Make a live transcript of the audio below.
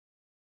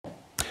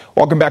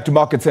Welcome back to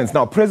Market Sense.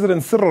 Now,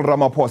 President Cyril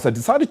Ramaphosa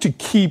decided to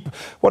keep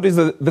what is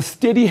the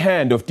steady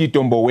hand of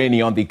Tito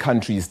Mboweni on the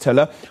country's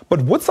tiller.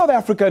 But would South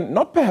Africa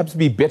not perhaps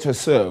be better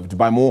served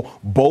by more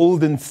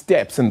boldened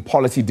steps in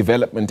policy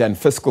development and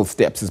fiscal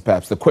steps is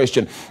perhaps the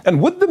question.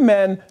 And would the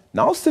man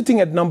now sitting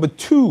at number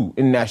 2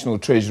 in National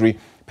Treasury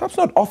perhaps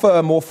not offer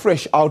a more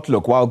fresh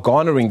outlook while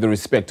garnering the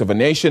respect of a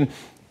nation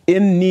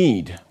in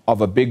need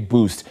of a big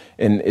boost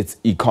in its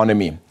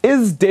economy?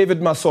 Is David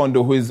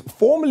Masondo, who is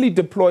formally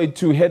deployed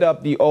to head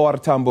up the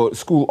Tambo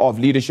School of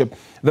Leadership,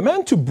 the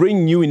man to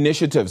bring new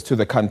initiatives to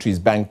the country's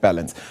bank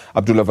balance?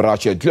 Abdullah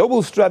Verachia,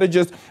 global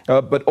strategist,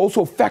 but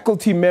also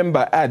faculty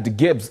member at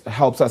Gibbs,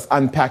 helps us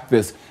unpack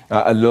this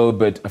a little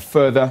bit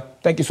further.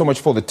 Thank you so much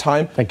for the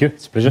time. Thank you.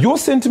 It's a pleasure. Your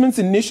sentiments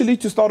initially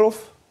to start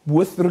off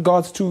with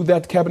regards to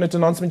that cabinet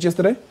announcement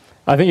yesterday?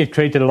 I think it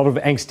created a lot of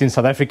angst in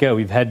South Africa.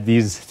 We've had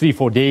these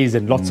 3-4 days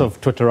and lots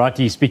of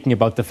Twitterati speaking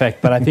about the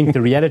fact. But I think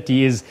the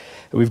reality is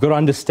we've got to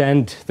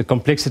understand the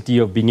complexity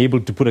of being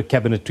able to put a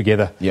cabinet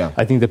together. Yeah.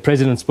 I think the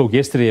president spoke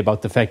yesterday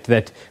about the fact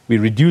that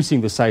we're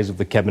reducing the size of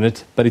the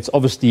cabinet, but it's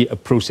obviously a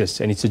process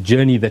and it's a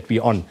journey that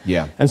we're on.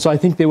 Yeah. And so I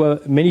think there were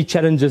many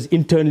challenges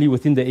internally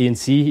within the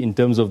ANC in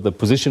terms of the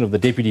position of the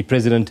deputy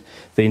president,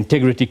 the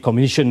integrity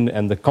commission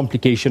and the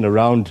complication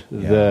around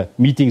the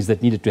meetings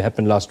that needed to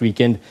happen last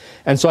weekend.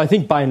 And so I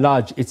think by and large,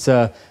 it's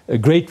a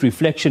great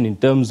reflection in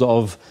terms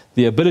of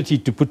the ability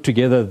to put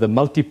together the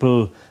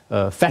multiple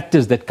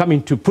factors that come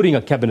into putting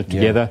a cabinet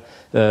together.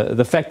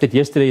 The fact that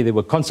yesterday there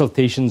were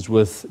consultations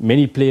with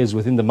many players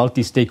within the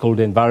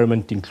multi-stakeholder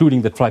environment,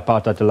 including the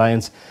Tripartite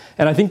Alliance.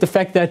 And I think the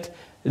fact that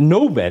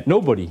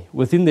nobody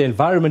within the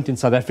environment in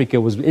South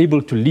Africa was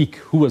able to leak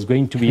who was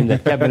going to be in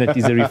that cabinet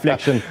is a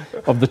reflection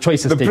of the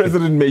choices taken. The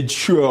president made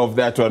sure of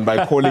that one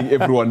by calling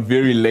everyone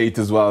very late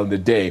as well in the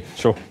day.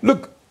 Sure.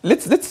 Look,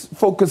 let's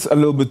focus a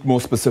little bit more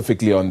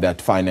specifically on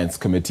that finance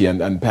committee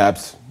and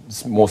perhaps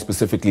more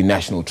specifically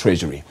National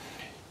Treasury.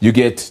 You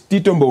get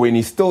Tito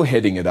Mboweni still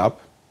heading it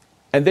up,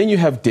 and then you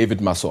have David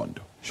Masondo.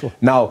 Sure.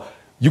 Now,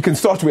 you can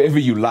start wherever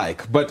you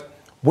like, but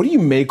what do you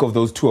make of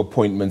those two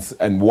appointments,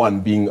 and one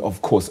being,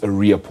 of course, a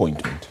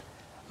reappointment?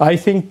 I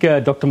think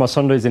Dr.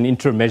 Masondo is an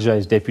interim measure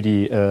as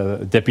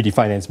Deputy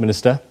Finance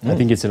Minister. I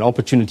think it's an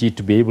opportunity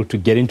to be able to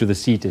get into the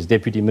seat as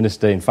Deputy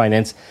Minister in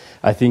Finance.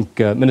 I think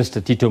Minister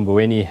Tito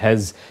Mboweni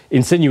has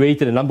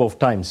insinuated a number of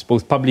times,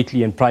 both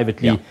publicly and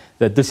privately,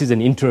 that this is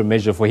an interim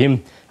measure for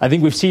him. I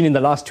think we've seen in the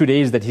last 2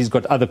 days that he's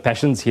got other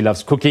passions. He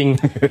loves cooking.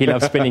 He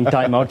loves spending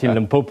time out in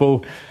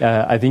Limpopo.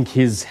 I think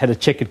he's had a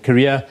checkered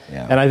career.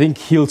 And I think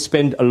he'll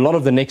spend a lot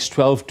of the next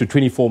 12 to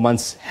 24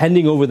 months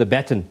handing over the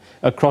baton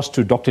across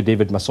to Dr.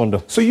 David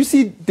Masondo. So you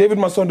see David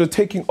Masondo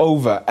taking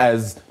over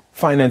as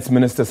Finance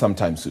Minister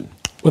sometime soon?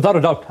 Without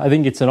a doubt, I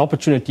think it's an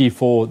opportunity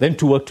for them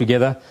to work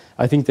together.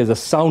 I think there's a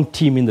sound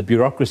team in the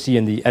bureaucracy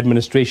and the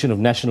administration of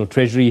National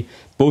Treasury,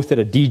 both at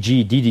a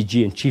DG,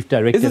 DDG and Chief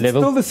Director level. Is it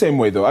still the same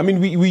way, though? I mean,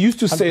 we used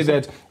to say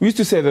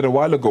 100%. that a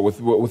while ago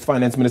with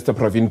Finance Minister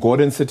Pravin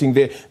Gordhan sitting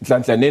there,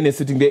 Nhlanhla Nene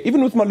sitting there,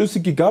 even with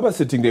Malusi Gigaba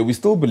sitting there, we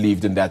still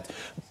believed in that.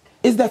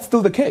 Is that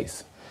still the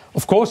case?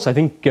 Of course, I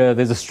think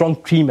there's a strong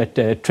team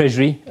at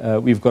Treasury.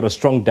 We've got a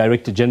strong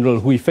Director General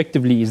who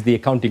effectively is the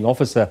accounting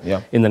officer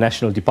in the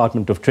National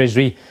Department of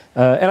Treasury.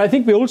 And I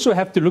think we also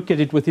have to look at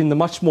it within the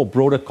much more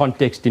broader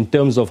context in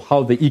terms of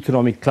how the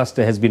economic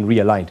cluster has been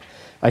realigned.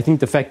 I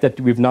think the fact that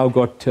we've now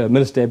got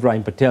Minister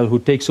Ibrahim Patel, who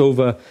takes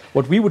over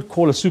what we would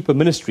call a super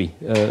ministry,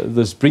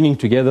 this bringing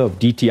together of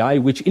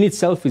DTI, which in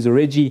itself is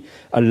already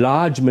a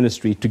large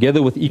ministry,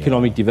 together with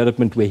economic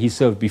development where he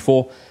served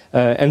before.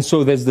 And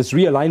so there's this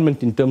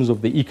realignment in terms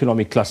of the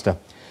economic cluster.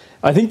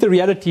 I think the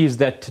reality is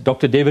that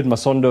Dr. David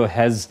Masondo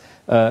has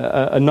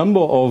a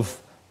number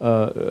of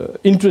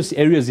interest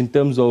areas in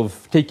terms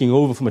of taking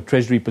over from a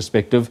Treasury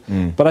perspective.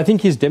 But I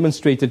think he's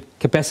demonstrated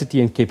capacity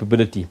and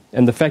capability.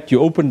 And the fact you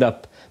opened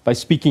up by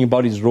speaking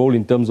about his role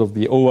in terms of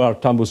the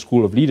Tambo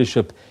School of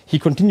Leadership, he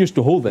continues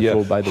to hold that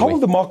role, by the way. How will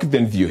the market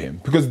then view him?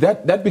 Because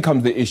that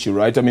becomes the issue,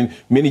 right? I mean,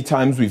 many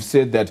times we've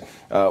said that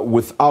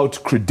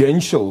without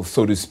credentials,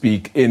 so to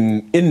speak,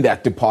 in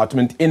that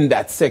department, in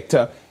that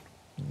sector,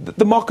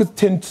 the market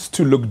tends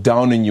to look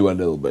down on you a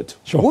little bit.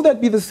 Sure. Will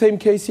that be the same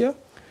case here?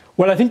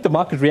 Well, I think the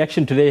market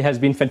reaction today has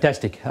been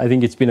fantastic. I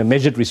think it's been a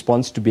measured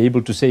response to be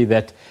able to say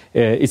that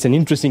it's an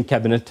interesting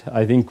cabinet.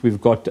 I think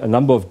we've got a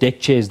number of deck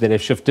chairs that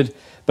have shifted,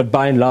 but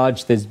by and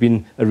large, there's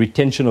been a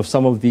retention of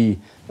some of the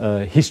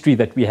history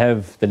that we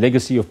have, the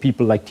legacy of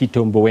people like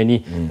Tito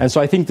Mboweni. And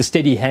so I think the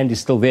steady hand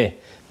is still there.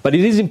 But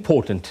it is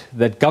important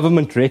that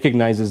government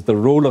recognizes the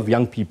role of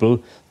young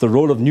people, the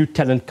role of new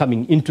talent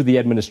coming into the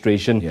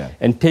administration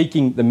and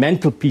taking the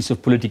mantelpiece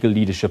of political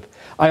leadership.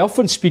 I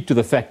often speak to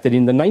the fact that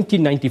in the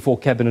 1994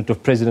 cabinet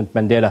of President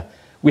Mandela,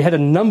 we had a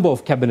number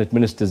of cabinet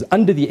ministers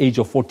under the age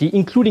of 40,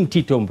 including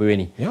Tito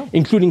Mboweni,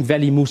 including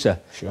Vali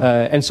Musa.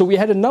 And so we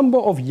had a number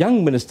of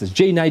young ministers,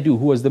 J. Naidu,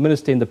 who was the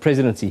minister in the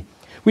presidency.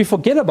 We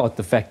forget about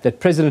the fact that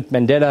President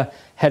Mandela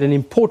had an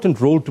important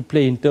role to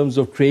play in terms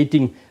of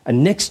creating a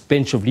next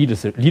bench of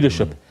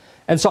leadership.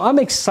 And so I'm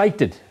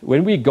excited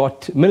when we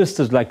got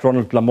ministers like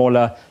Ronald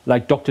Lamola,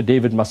 like Dr.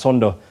 David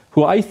Masondo,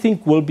 who I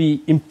think will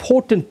be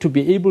important to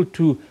be able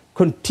to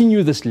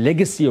continue this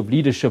legacy of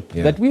leadership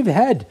that we've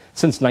had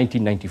since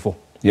 1994.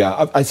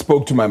 Yeah, I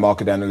spoke to my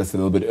market analyst a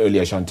little bit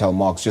earlier, Chantel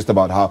Marks, just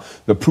about how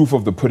the proof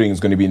of the pudding is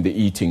going to be in the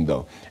eating,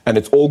 though. And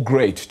it's all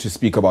great to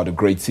speak about a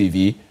great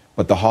CV,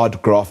 but the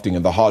hard grafting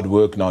and the hard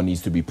work now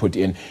needs to be put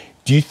in.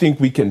 Do you think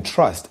we can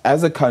trust,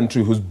 as a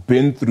country who's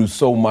been through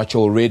so much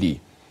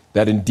already,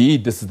 that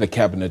indeed this is the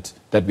cabinet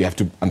that we have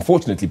to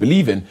unfortunately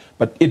believe in,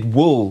 but it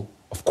will,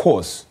 of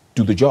course,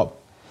 do the job?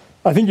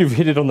 I think you've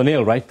hit it on the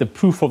nail, right? The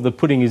proof of the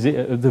pudding is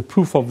the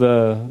proof of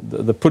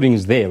the pudding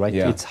is there, right?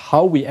 Yeah. It's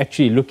how we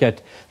actually look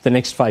at the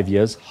next 5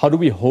 years. How do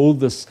we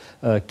hold this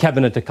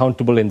cabinet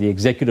accountable and the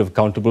executive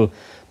accountable?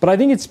 But I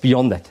think it's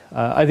beyond that.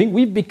 I think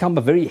we've become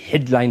a very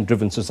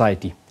headline-driven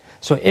society.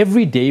 So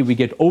every day we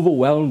get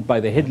overwhelmed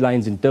by the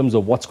headlines in terms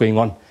of what's going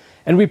on.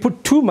 And we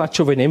put too much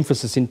of an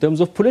emphasis in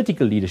terms of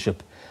political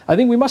leadership. I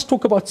think we must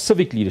talk about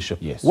civic leadership.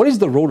 Yes. What is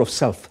the role of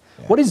self?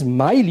 Yeah. What is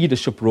my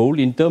leadership role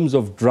in terms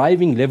of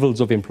driving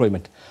levels of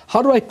employment?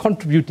 How do I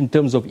contribute in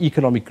terms of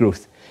economic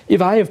growth? If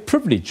I have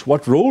privilege,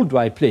 what role do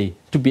I play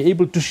to be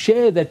able to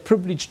share that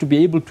privilege to be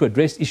able to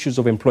address issues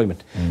of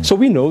employment? So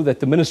we know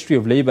that the Ministry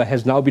of Labour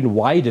has now been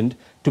widened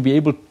to be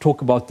able to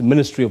talk about the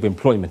Ministry of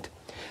Employment.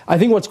 I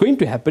think what's going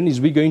to happen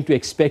is we're going to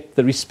expect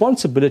the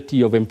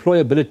responsibility of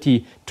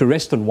employability to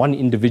rest on one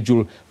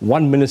individual,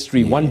 one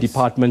ministry, one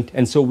department,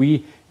 and so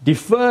we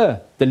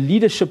defer the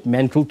leadership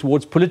mantle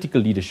towards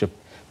political leadership.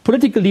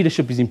 Political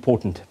leadership is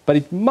important, but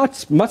it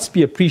must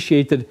be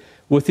appreciated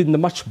within the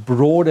much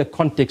broader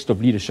context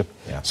of leadership.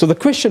 Yeah. So the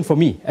question for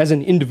me, as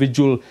an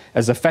individual,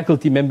 as a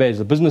faculty member, as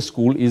a business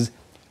school, is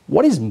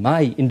what is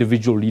my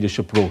individual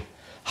leadership role?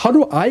 How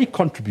do I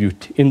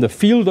contribute in the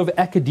field of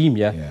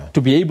academia to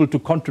be able to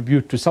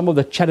contribute to some of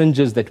the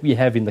challenges that we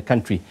have in the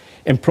country?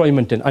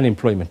 Employment and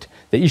unemployment,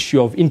 the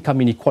issue of income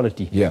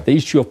inequality, the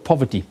issue of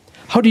poverty.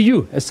 How do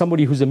you, as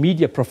somebody who's a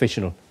media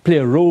professional, play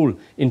a role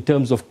in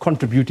terms of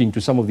contributing to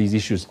some of these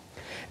issues?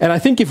 And I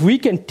think if we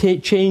can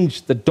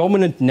change the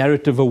dominant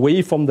narrative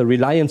away from the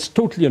reliance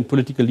totally on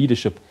political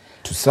leadership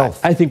to self,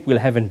 I think we'll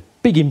have a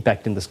big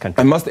impact in this country.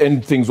 I must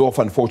end things off,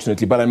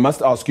 unfortunately, but I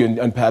must ask you,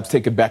 and perhaps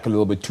take it back a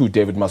little bit to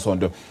David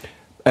Masondo,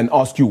 and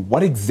ask you,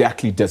 what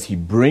exactly does he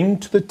bring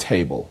to the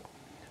table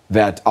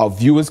that our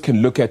viewers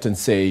can look at and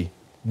say,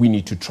 we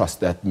need to trust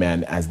that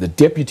man as the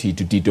deputy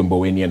to Tito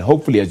Mboweni, and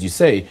hopefully, as you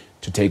say,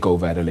 to take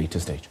over at a later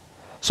stage?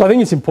 So I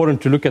think it's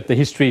important to look at the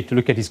history, to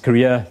look at his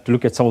career, to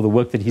look at some of the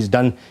work that he's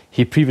done.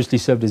 He previously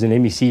served as an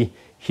MEC.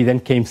 He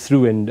then came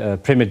through,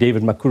 and Premier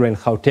David Makura in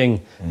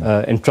Gauteng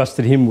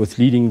entrusted him with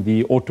leading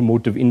the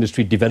Automotive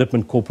Industry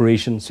Development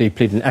Corporation, so he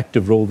played an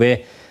active role there.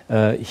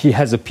 He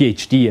has a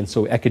PhD, and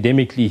so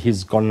academically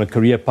he's gone on a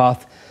career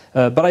path.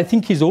 But I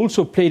think he's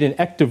also played an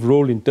active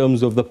role in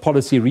terms of the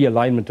policy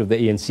realignment of the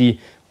ANC.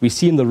 We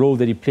see in the role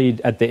that he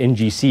played at the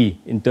NGC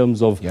in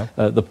terms of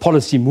the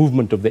policy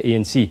movement of the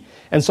ANC.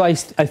 And so I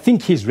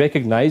think he's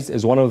recognized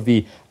as one of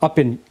the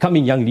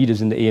up-and-coming young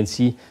leaders in the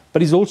ANC,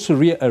 but he's also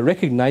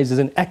recognized as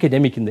an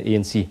academic in the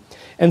ANC.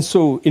 And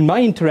so in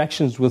my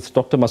interactions with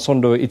Dr.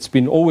 Masondo, it's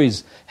been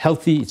always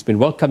healthy, it's been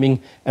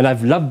welcoming, and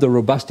I've loved the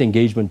robust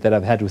engagement that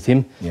I've had with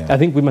him. I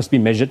think we must be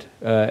measured,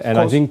 and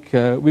I think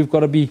we've got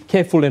to be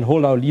careful and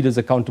hold our leaders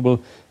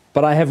accountable.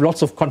 But I have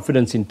lots of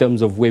confidence in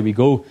terms of where we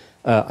go.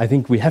 I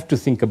think we have to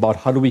think about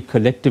how do we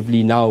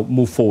collectively now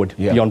move forward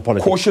beyond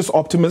politics. Cautious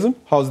optimism?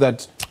 How's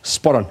that?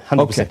 Spot on, 100%.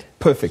 Okay,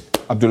 perfect.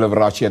 Abdullah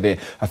Verachia there,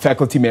 a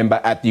faculty member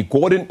at the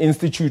Gordon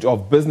Institute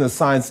of Business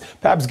Science,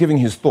 perhaps giving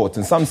his thoughts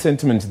and some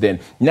sentiment then.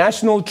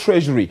 National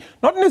Treasury,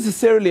 not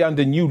necessarily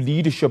under new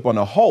leadership on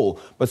a whole,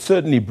 but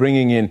certainly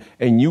bringing in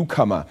a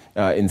newcomer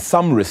in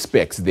some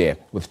respects there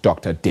with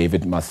Dr.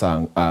 David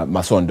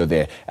Masondo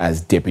there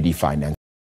as Deputy Finance.